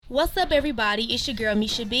What's up, everybody? It's your girl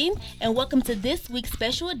Misha B, and welcome to this week's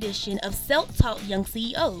special edition of Self-Taught Young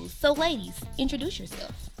CEOs. So, ladies, introduce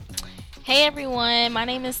yourself. Hey everyone, my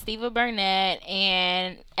name is Steva Burnett,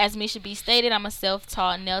 and as Misha B stated, I'm a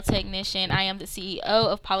self-taught nail technician. I am the CEO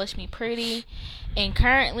of Polish Me Pretty, and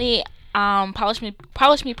currently, Polish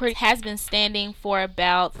Me Pretty has been standing for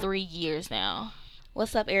about 3 years now.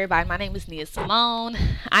 What's up, everybody? My name is Nia Simone.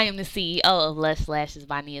 I am the CEO of Lush Lashes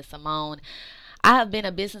by Nia Simone. I have been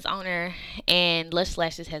a business owner, and Lush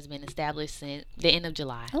Lashes has been established since the end of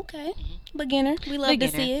July. Okay. Beginner. We love to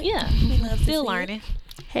see it. Yeah. We love to Still see learning.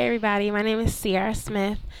 Hey everybody, my name is Sierra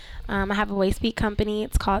Smith. I have a waist bead company.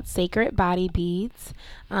 It's called Sacred Body Beads,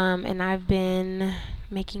 and I've been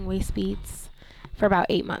making waist beads for about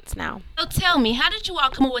 8 months now. So tell me, how did you all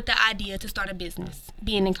come up with the idea to start a business,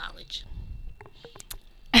 being in college?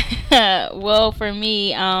 Well, for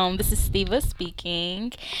me, this is Steva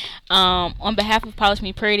speaking. On behalf of Polish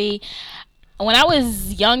Me Pretty, when I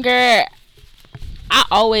was younger, I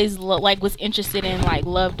always was interested in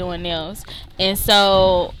love doing nails, and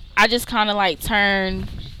so I just kind of turned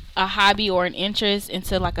a hobby or an interest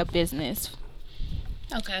into a business.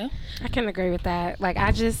 Okay. I can agree with that.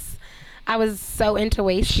 I was so into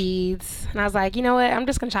waist beads, and I was like, you know what? I'm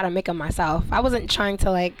just gonna try to make them myself. I wasn't trying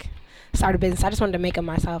to start a business. I just wanted to make them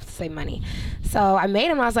myself to save money. So I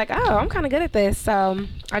made them. I was like, oh, I'm kind of good at this. So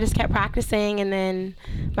I just kept practicing, and then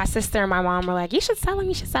my sister and my mom were like, you should sell them.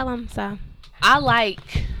 You should sell them. So I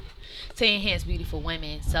like to enhance beauty for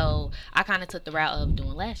women, so I kind of took the route of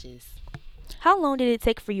doing lashes. How long did it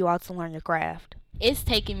take for you all to learn your craft? It's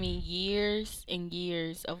taken me years and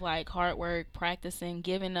years of hard work, practicing,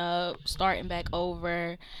 giving up, starting back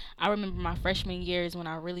over. I remember my freshman years when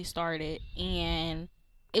I really started, and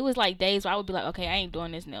it was days where I would be okay, I ain't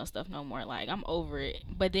doing this nail stuff no more. I'm over it.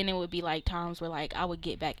 But then it would be times where I would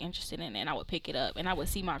get back interested in it, and I would pick it up, and I would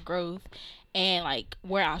see my growth and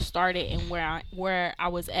where I started and where I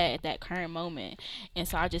was at that current moment. And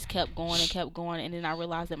so I just kept going, and then I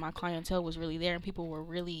realized that my clientele was really there, and people were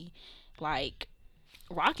really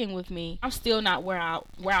rocking with me. I'm still not where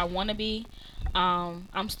I want to be.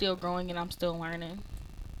 I'm still growing and I'm still learning.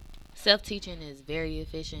 Self-teaching is very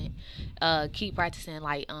efficient. Keep practicing,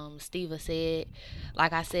 Steva said.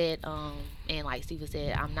 Like I said, and like Steva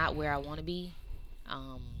said, I'm not where I want to be,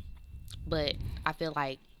 but I feel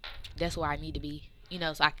like that's where I need to be,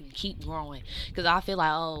 so I can keep growing. Because I feel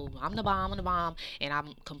I'm the bomb, and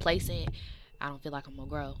I'm complacent. I don't feel like I'm going to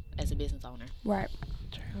grow as a business owner. right.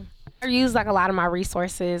 True. I use a lot of my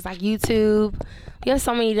resources, like YouTube. We have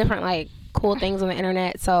so many different cool things on the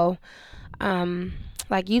internet. So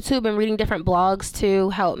YouTube and reading different blogs to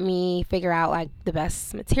help me figure out the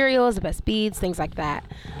best materials, the best beads, things like that.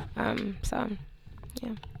 So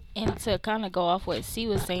yeah. And to kind of go off what C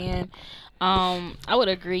was saying, I would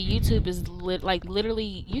agree. YouTube is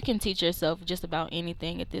literally you can teach yourself just about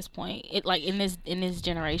anything at this point. It in this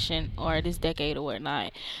generation or this decade or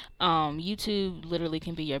whatnot. YouTube literally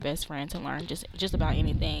can be your best friend to learn just about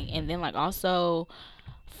anything. And then also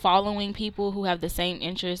following people who have the same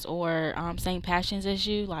interests or same passions as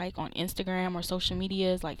you, on Instagram or social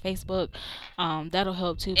medias like Facebook, that'll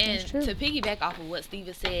help too. And to piggyback off of what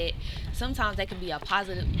Steva said, sometimes that can be a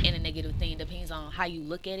positive and a negative thing. Depends on how you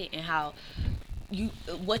look at it and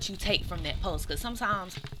what you take from that post. Because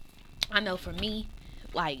sometimes I know for me,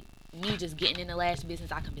 me just getting in the lash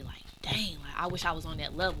business, I can be dang, I wish I was on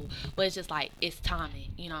that level. But it's just it's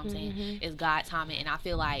timing, you know what I'm saying? It's God timing, and I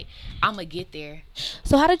feel like I'm going to get there.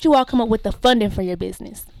 So how did you all come up with the funding for your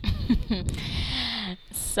business?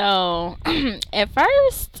 So at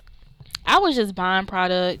first, I was just buying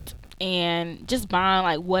product and just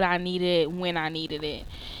buying what I needed when I needed it.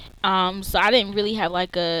 So I didn't really have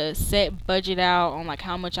a set budget out on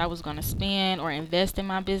how much I was going to spend or invest in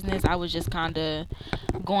my business. I was just kind of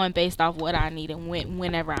going based off what I needed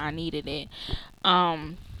whenever I needed it.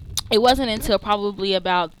 It wasn't until probably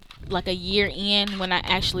about a year in when I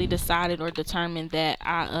actually decided or determined that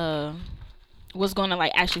I was going to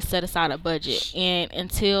actually set aside a budget. And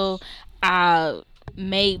until I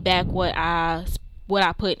made back what I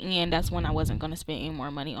put in, that's when I wasn't going to spend any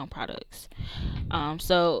more money on products.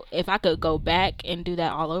 So if I could go back and do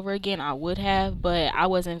that all over again, I would have, but I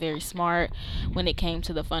wasn't very smart when it came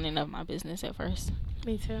to the funding of my business at first.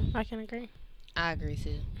 Me too. I can agree. I agree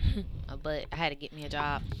too. But I had to get me a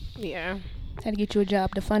job. Yeah. Had to get you a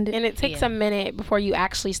job to fund it. And it takes a minute before you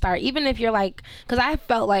actually start. Even if you're because I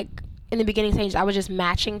felt in the beginning stage, I was just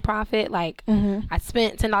matching profit. I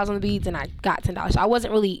spent $10 on the beads and I got $10. So I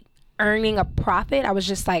wasn't really earning a profit. I was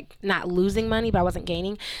just not losing money, but I wasn't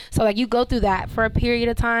gaining. So you go through that for a period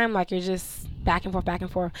of time. You're just back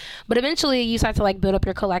and forth. But eventually you start to like build up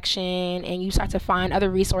your collection, and you start to find other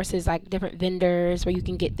resources like different vendors where you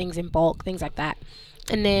can get things in bulk, things like that.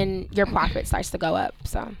 And then your profit starts to go up.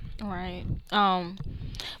 So Right.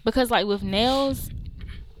 Because like with nails,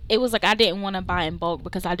 it was like I didn't want to buy in bulk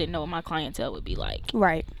because I didn't know what my clientele would be like.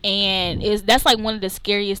 Right. And that's like one of the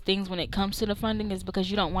scariest things when it comes to the funding, is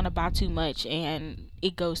because you don't want to buy too much and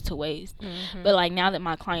it goes to waste. But like now that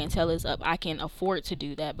my clientele is up, I can afford to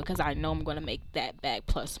do that because I know I'm going to make that back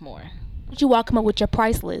plus more. Did you all come up with your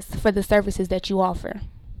price list for the services that you offer?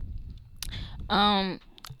 I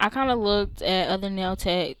kind of looked at other nail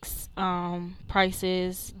techs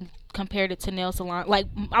prices, compared it to nail salon. Like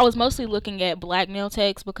I was mostly looking at black nail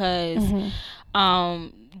techs because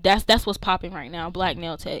that's what's popping right now, black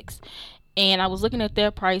nail techs. And I was looking at their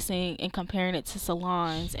pricing and comparing it to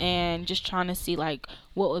salons and just trying to see like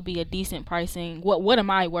what would be a decent pricing. What am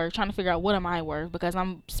I worth? Trying to figure out what am I worth, because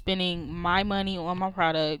I'm spending my money on my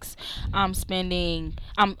products. I'm spending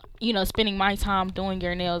my time doing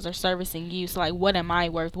your nails or servicing you. So like, what am I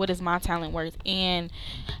worth? What is my talent worth? And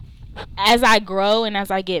as I grow and as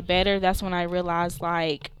I get better, that's when I realized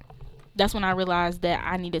that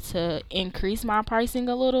I needed to increase my pricing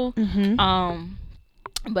a little.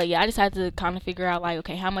 But yeah, I just had to kind of figure out like,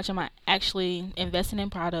 okay, how much am I actually investing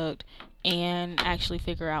in product, and actually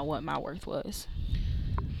figure out what my worth was.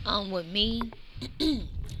 With me,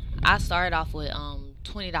 I started off with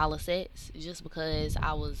 $20 sets just because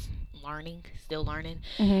I was still learning.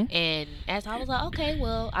 And as I was like, okay,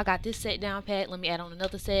 well, I got this set down pat, let me add on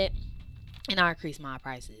another set, and I increased my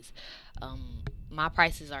prices. My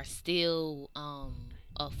prices are still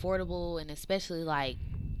affordable, and especially like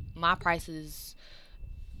my prices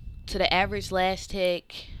to the average lash tech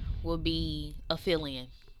will be a fill-in.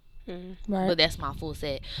 Right. But that's my full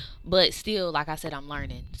set. But still, like I said, I'm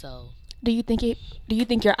learning. So Do you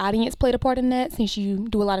think your audience played a part in that, since you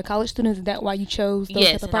do a lot of college students? Is that why you chose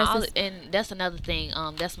those type of prices? And that's another thing.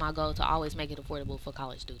 That's my goal, to always make it affordable for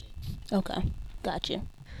college students. Okay, gotcha.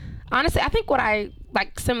 honestly, I think what I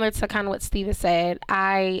like, similar to kind of what Steve said,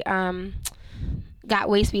 I got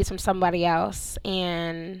waist beads from somebody else,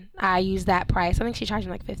 and I used that price. I think she charged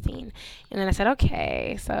me like 15, and then I said,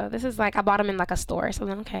 okay, so this is like, I bought them in like a store, so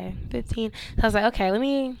then okay, 15. So I was like,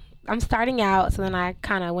 okay, I'm starting out, so then I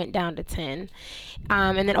kind of went down to 10,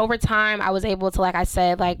 and then over time I was able to, like I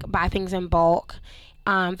said, like buy things in bulk,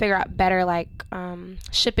 figure out better like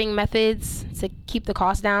shipping methods to keep the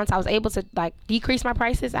cost down. So I was able to like decrease my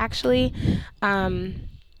prices actually, and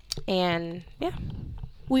yeah.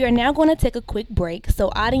 We are now going to take a quick break, so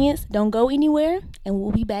audience, don't go anywhere, and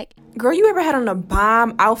we'll be back. Girl, you ever had on a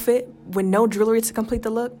bomb outfit with no jewelry to complete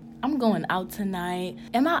the look? I'm going out tonight,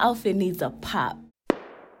 and my outfit needs a pop.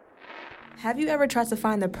 Have you ever tried to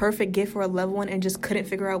find the perfect gift for a loved one and just couldn't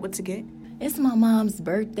figure out what to get? It's my mom's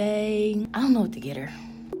birthday. I don't know what to get her.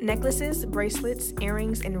 Necklaces, bracelets,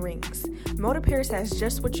 earrings, and rings. Moda Pierce has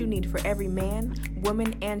just what you need for every man,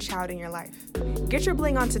 woman, and child in your life. Get your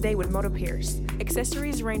bling on today with Moda Pierce.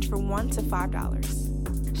 Accessories range from $1 to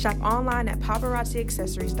 $5. Shop online at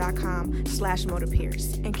paparazziaccessories.com/Moda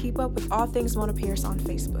Pierce and keep up with all things Moda Pierce on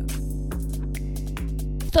Facebook.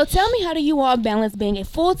 So tell me, how do you all balance being a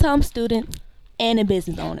full-time student and a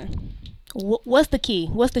business owner? What's the key?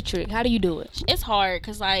 What's the trick? How do you do it? It's hard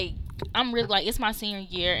because, like, I'm really, like, it's my senior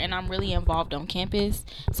year and I'm really involved on campus.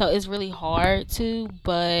 So it's really hard to,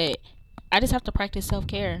 but I just have to practice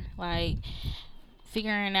self-care. Like,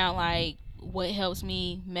 figuring out, like, what helps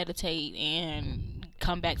me meditate and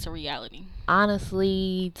come back to reality.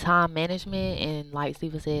 Honestly, time management and, like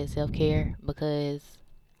Steve said, self-care, because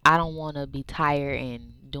I don't want to be tired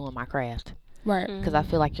and doing my craft. Right. Because I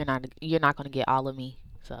feel like you're not going to get all of me.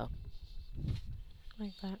 So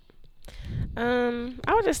Like that.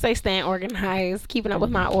 I would just say staying organized, keeping up with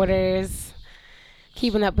my orders,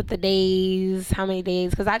 keeping up with the days, how many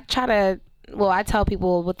days, because I tell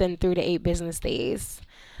people within 3 to 8 business days,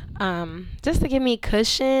 just to give me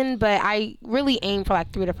cushion, but I really aim for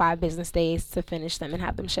like 3 to 5 business days to finish them and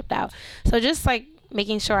have them shipped out. So just like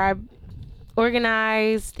making sure I'm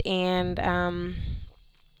organized and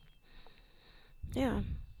yeah.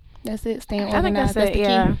 That's it. Staying organized. I think that's it. the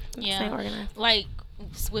Yeah. key. Yeah. Staying organized. Like,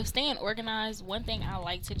 with staying organized, one thing I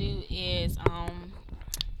like to do is I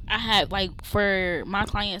have, like, for my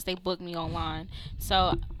clients, they book me online,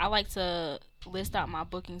 so I like to list out my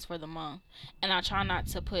bookings for the month, and I try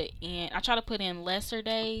to put in lesser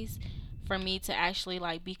days for me to actually,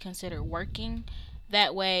 like, be considered working.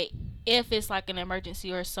 That way, if it's like an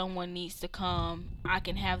emergency or someone needs to come, I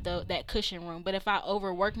can have that cushion room. But if I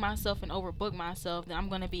overwork myself and overbook myself, then I'm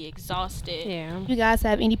going to be exhausted. Yeah. You guys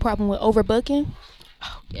have any problem with overbooking?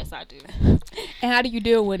 Yes, I do. And how do you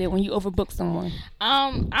deal with it when you overbook someone?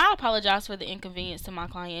 I apologize for the inconvenience to my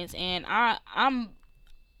clients, and I'm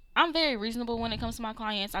very reasonable when it comes to my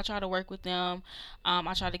clients. I try to work with them.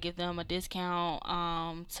 I try to give them a discount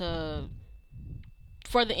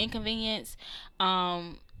for the inconvenience.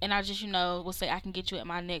 And I just, will say I can get you at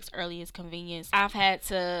my next earliest convenience. I've had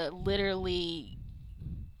to literally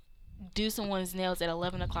do someone's nails at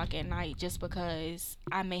 11 o'clock at night just because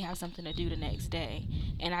I may have something to do the next day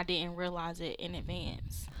and I didn't realize it in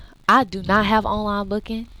advance. I do not have online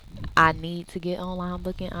booking. I need to get online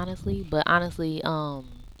booking, honestly. But honestly, well,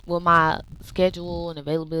 my schedule and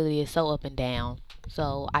availability is so up and down.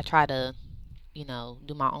 So I try to,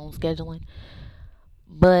 do my own scheduling.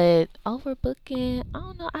 But overbooking, I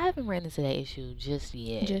don't know. I haven't ran into that issue just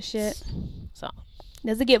yet. So.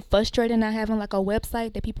 Does it get frustrating not having like a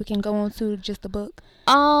website that people can go on to just to book?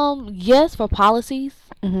 Yes, for policies,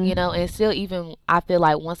 Mm-hmm. and still even I feel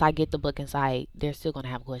like once I get the booking site, they're still gonna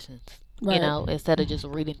have questions, Right. instead of just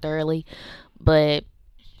reading thoroughly. But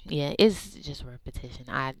yeah, it's just repetition.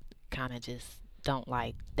 I kind of just don't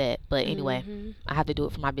like that. But anyway, I have to do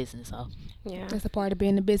it for my business, so. Yeah. That's a part of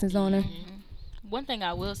being a business owner. One thing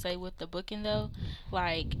I will say with the booking though,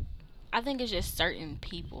 like, I think it's just certain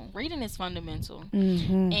people. Reading is fundamental,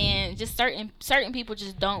 Mm-hmm. and just certain people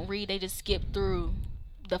just don't read. They just skip through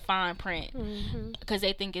the fine print because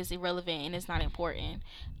they think it's irrelevant and it's not important.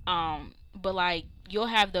 But like, you'll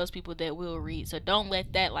have those people that will read, so don't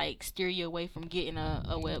let that like steer you away from getting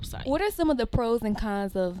a website. What are some of the pros and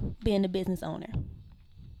cons of being a business owner?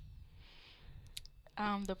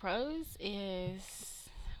 The pros is,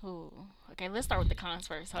 okay, let's start with the cons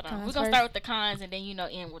first. Hold on. Cons We're going to first? start with the cons and then,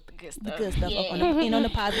 end with the good stuff. The good stuff. Yeah. End on a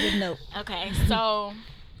positive note. Okay, so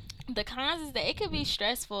the cons is that it could be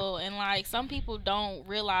stressful, and like some people don't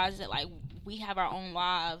realize that like we have our own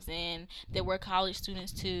lives and that we're college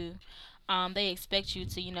students too. They expect you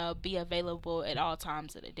to, be available at all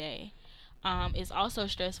times of the day. It's also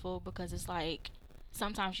stressful because it's like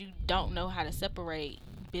sometimes you don't know how to separate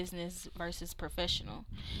business versus professional.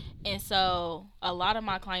 And so a lot of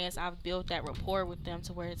my clients, I've built that rapport with them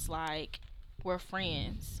to where it's like we're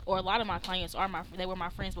friends, or a lot of my clients they were my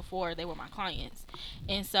friends before they were my clients.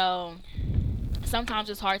 And so sometimes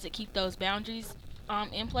it's hard to keep those boundaries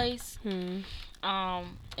in place. And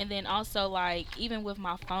then also like even with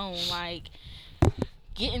my phone, like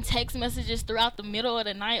getting text messages throughout the middle of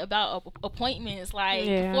the night about appointments, like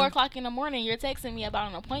 4 o'clock in the morning you're texting me about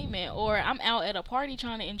an appointment, or I'm out at a party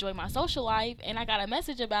trying to enjoy my social life and I got a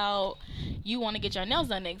message about you want to get your nails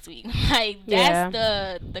done next week. Like that's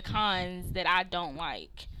the cons that I don't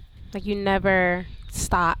like. Like you never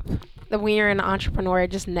stop. When you're an entrepreneur,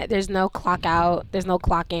 there's no clock out, there's no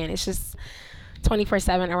clock in. It's just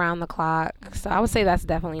 24/7 around the clock. So I would say that's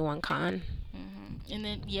definitely one con. And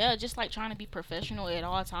then just like trying to be professional at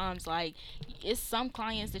all times. Like it's some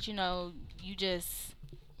clients that you just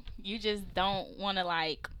don't want to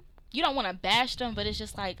like, you don't want to bash them, but it's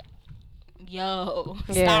just like, yo,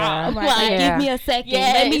 stop. Right. Like, Give me a second.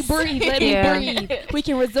 Let me breathe. Let me breathe. We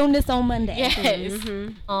can resume this on Monday. Yes.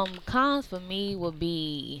 Cons for me would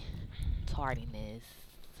be tardiness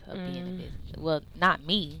of being a business. Well, not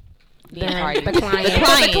me. Being tardy. The client.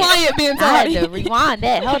 The client being tardy. I had to rewind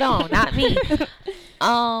that. Hold on, not me.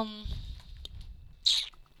 I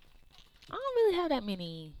don't really have that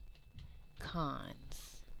many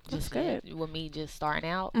cons. Just good. With me just starting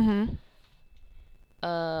out. Mm-hmm.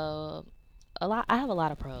 A lot. I have a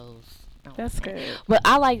lot of pros. That's good. But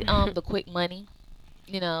I like the quick money.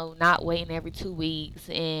 Not waiting every 2 weeks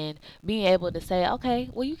and being able to say, okay,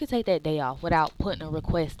 well, you can take that day off without putting a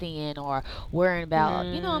request in or worrying about,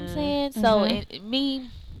 you know what I'm saying? So, me,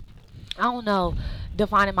 I don't know,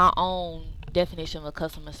 defining my own definition of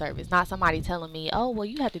customer service. Not somebody telling me, oh, well,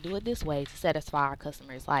 you have to do it this way to satisfy our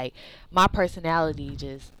customers. Like, my personality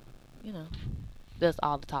just, does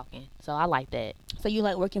all the talking. So, I like that. So you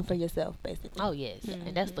like working for yourself, basically. Oh, yes.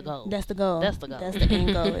 And that's the goal. That's the goal. That's the goal. That's the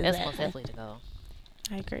end goal. That's Exactly. most definitely the goal.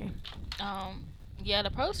 I agree.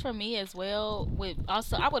 The pros for me as well.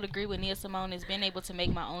 I would agree with Nia Simone is being able to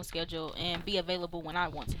make my own schedule and be available when I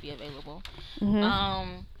want to be available.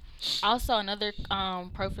 Also, another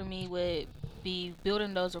pro for me would be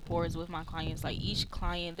building those rapports with my clients. Like each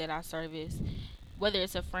client that I service, whether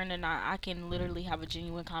it's a friend or not, I can literally have a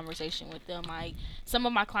genuine conversation with them. Like some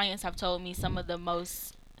of my clients have told me some of the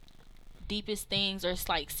most deepest things or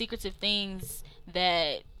like secretive things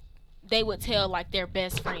that they would tell like their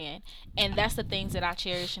best friend. And that's the things that I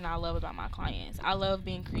cherish and I love about my clients. I love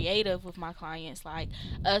being creative with my clients, like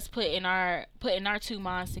us putting our two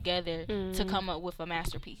minds together to come up with a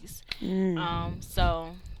masterpiece.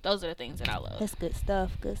 So those are the things that I love. That's good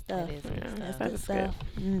stuff. Good stuff. That is good stuff. That's That's good stuff.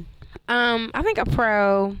 I think a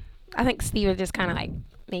pro. I think Steve just kind of like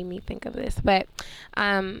made me think of this, but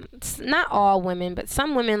not all women, but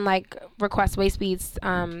some women like request Waist Beads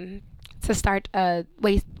to start a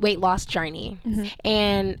weight loss journey,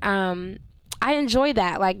 and I enjoy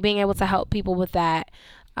that, like being able to help people with that,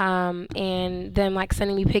 and them like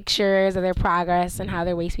sending me pictures of their progress and how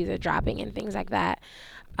their waist beads are dropping and things like that,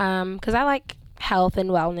 because I like health and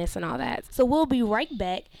wellness and all that. So we'll be right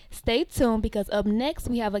back. Stay tuned because up next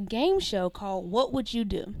we have a game show called What Would You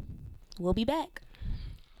Do? We'll be back.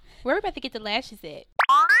 We're about to get the lashes at.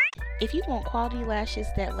 If you want quality lashes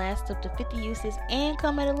that last up to 50 uses and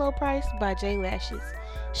come at a low price, buy J Lashes.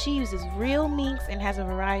 She uses real minks and has a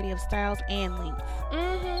variety of styles and lengths.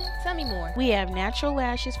 Tell me more. We have natural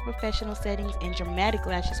lashes for professional settings and dramatic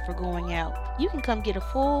lashes for going out. You can come get a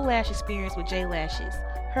full lash experience with J Lashes.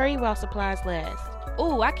 Hurry while supplies last.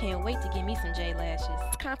 Ooh, I can't wait to get me some J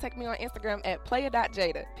Lashes. Contact me on Instagram at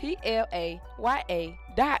playa.jada,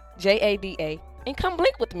 PLAYA.JADA, and come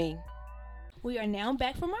blink with me. We are now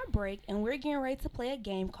back from our break and we're getting ready to play a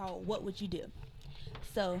game called What Would You Do?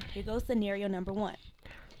 So here goes scenario number 1.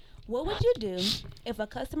 What would you do if a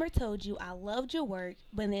customer told you I loved your work,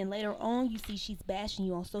 but then later on you see she's bashing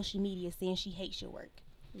you on social media saying she hates your work?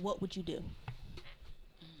 What would you do?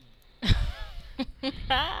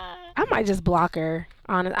 I might just block her.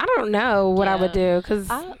 Honest, I don't know what I would do because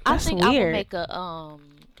I that's think I would weird. make a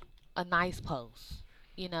nice post.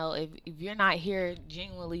 You know, if you're not here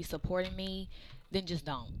genuinely supporting me, then just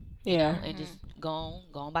don't. Yeah. And just go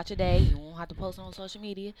on about your day. You won't have to post it on social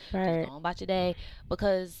media. Right. Just go on about your day,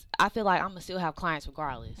 because I feel like I'm gonna still have clients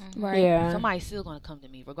regardless. Right. Yeah. Somebody's still gonna come to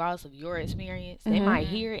me regardless of your experience. They might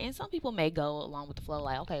hear it, and some people may go along with the flow,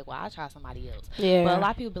 like, okay, well, I'll try somebody else. Yeah. But a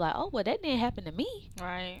lot of people be like, oh, well, that didn't happen to me.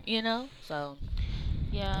 Right. You know, so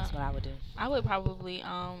Yeah. that's what I would do. I would probably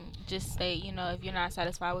just say, you know, if you're not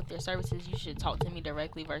satisfied with their services, you should talk to me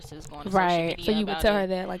directly versus going to social Right. media. So you would about tell her it.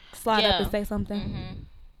 that, like, slide up Yeah. and say something?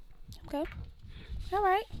 Okay. All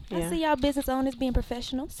right. I Yeah. see y'all business owners being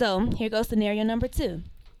professional. So here goes scenario number 2.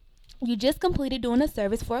 You just completed doing a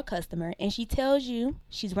service for a customer, and she tells you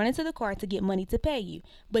she's running to the car to get money to pay you,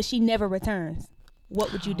 but she never returns.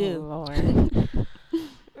 What would you do? Lord.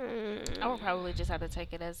 I would probably just have to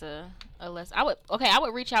take it as a less. I would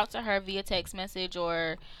reach out to her via text message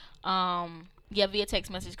or via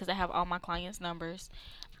text message because I have all my clients' numbers.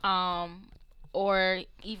 Or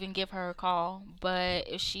even give her a call. But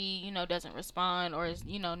if she, you know, doesn't respond or is,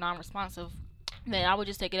 you know, non-responsive, then I would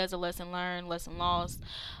just take it as a lesson learned, lesson lost,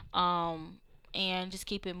 and just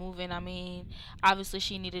keep it moving. I mean, obviously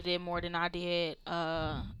she needed it more than I did,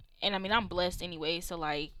 and I mean, I'm blessed anyway, so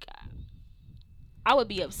like I would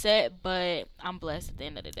be upset, but I'm blessed at the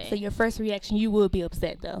end of the day. So your first reaction, you would be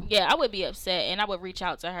upset, though. Yeah, I would be upset, and I would reach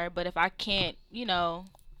out to her. But if I can't, you know,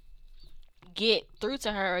 get through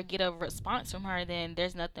to her or get a response from her, then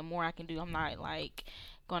there's nothing more I can do. I'm not like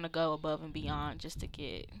gonna go above and beyond just to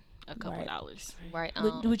get a couple dollars. Right.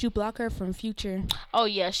 Would you block her from future? Oh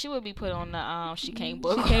yeah, she would be put on the she can't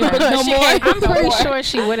book. Can't book no more. I'm pretty sure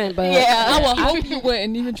she wouldn't, but I would hope you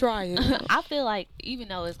wouldn't even try it. I feel like even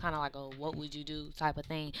though it's kind of like a what would you do type of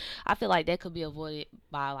thing, I feel like that could be avoided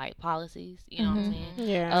by like policies. You know what I'm saying?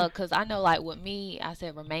 yeah. Because I know like with me, I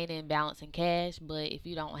said remain in balance and cash. But if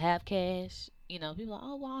you don't have cash, you know, people are like,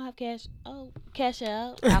 oh, well, I don't have cash. Oh, cash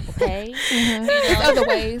out, Apple Pay. You know? There's other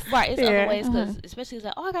ways. Right, it's Yeah. other ways because especially it's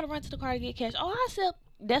like, oh, I gotta run to the car to get cash. Oh, I accept.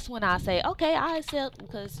 That's when I say, okay, I accept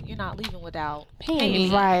because you're not leaving without paying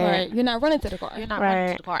me. Right. You're not running to the car. You're not running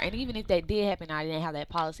Right. to the car. And even if that did happen, I didn't have that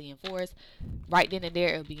policy enforced. Right then and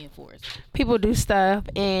there, it would be enforced. People do stuff,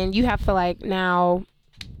 and you have to like now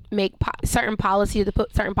make certain policies to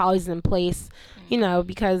put certain policies in place. You know,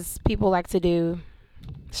 because people like to do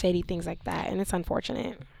shady things like that, and it's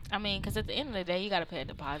unfortunate. I mean, because at the end of the day, you gotta pay a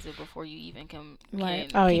deposit before you even can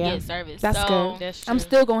Right. Oh, can yeah. get service. That's so, good. That's I'm true.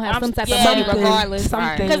 still gonna have I'm some type yeah. of money Something. regardless.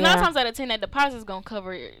 Something. Because nine yeah. times out of 10, that deposit is gonna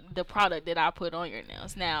cover the product that I put on your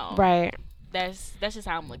nails. Now, Right. that's just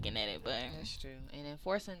how I'm looking at it. But That's true. And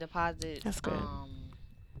enforcing deposits. That's good. I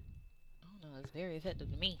don't know. It's very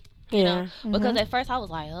effective to me. Yeah. Know? Because at first I was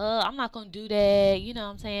like, I'm not gonna do that. You know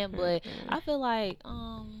what I'm saying? But I feel like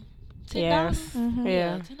 $10. Mm-hmm.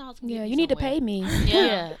 Yeah. $10 can Yeah, get me you need to somewhere. pay me.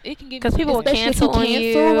 Yeah, it can get me Because people will somewhere. Especially if cancel you on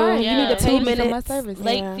you. cancel, right. You Yeah. need to pay 2 me for my minutes. service.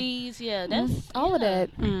 Late Yeah. fees, yeah, that's All of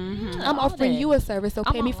that. Mm-hmm. Yeah, I'm all offering that. you a service, so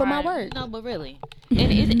pay I'm me for my alright. work. No, but really,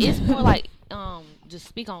 and it's more like just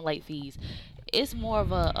speak on late fees. It's more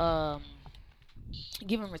of a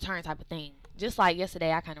give and return type of thing. Just like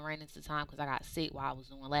yesterday, I kind of ran into time because I got sick while I was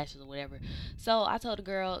doing lashes or whatever. So I told the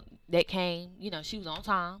girl that came, she was on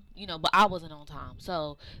time, but I wasn't on time.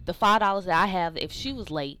 So the $5 that I have, if she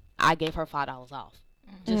was late, I gave her $5 off.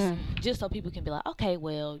 Just so people can be like, okay,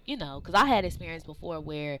 well, because I had experience before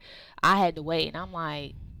where I had to wait, and I'm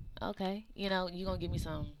like, okay, you're gonna give me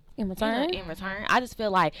some In return? in return. I just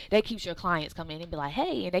feel like that keeps your clients come in and be like,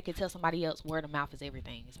 hey, and they can tell somebody else. Word of mouth is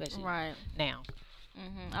everything, especially Right. now.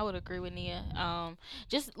 I would agree with Nia.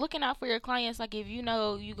 Just looking out for your clients. Like if you're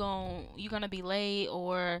gonna be late,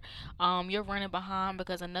 or you're running behind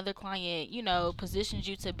because another client positions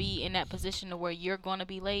you to be in that position to where you're gonna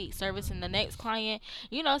be late servicing the next client.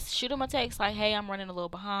 Shoot them a text like, hey, I'm running a little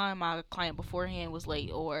behind. My client beforehand was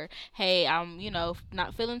late, or hey, I'm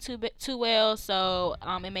not feeling too well, so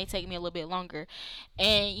it may take me a little bit longer.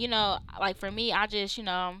 And like for me, I just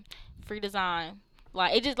free design.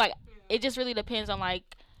 Like it just really depends on like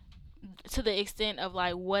to the extent of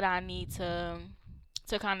like what I need to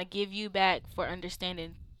kind of give you back for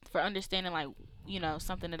understanding like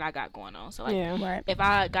something that I got going on. So like Right. if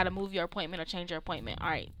I gotta move your appointment or change your appointment, all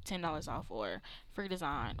right, $10 off or free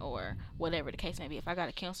design or whatever the case may be. If I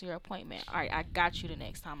gotta cancel your appointment, all right, I got you the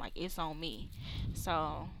next time. Like it's on me.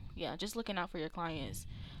 So yeah, just looking out for your clients,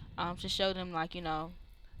 to show them like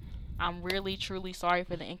I'm really truly sorry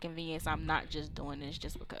for the inconvenience. I'm not just doing this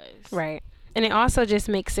just because. Right. And it also just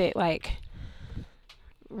makes it like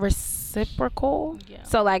reciprocal. Yeah.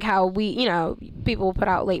 So like how we, people put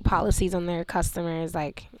out late policies on their customers.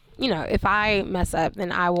 Like, if I mess up,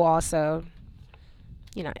 then I will also,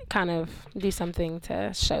 kind of do something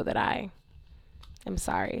to show that I am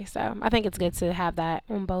sorry. So I think it's good to have that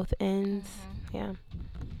on both ends. Yeah.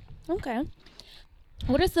 Okay.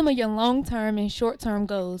 What are some of your long-term and short-term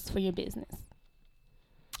goals for your business?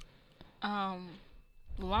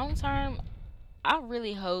 Long term, I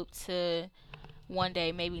really hope to one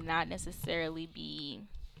day maybe not necessarily be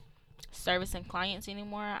servicing clients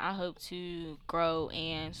anymore. I hope to grow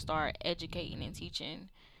and start educating and teaching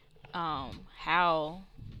how,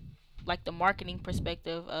 like the marketing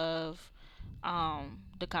perspective of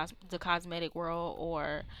the cosmetic world,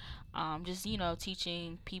 or just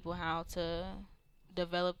teaching people how to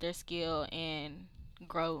develop their skill and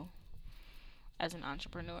grow as an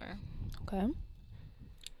entrepreneur. Okay.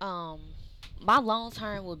 My long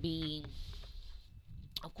term would be,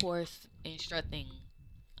 of course, instructing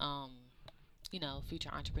future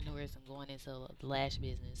entrepreneurs and going into the lash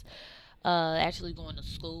business, actually going to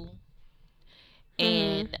school,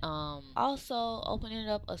 and also opening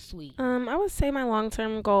up a suite. I would say my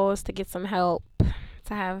long-term goal is to get some help,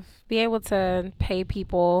 to be able to pay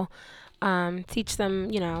people, teach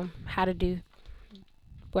them, how to do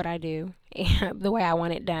what I do the way I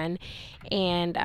want it done, and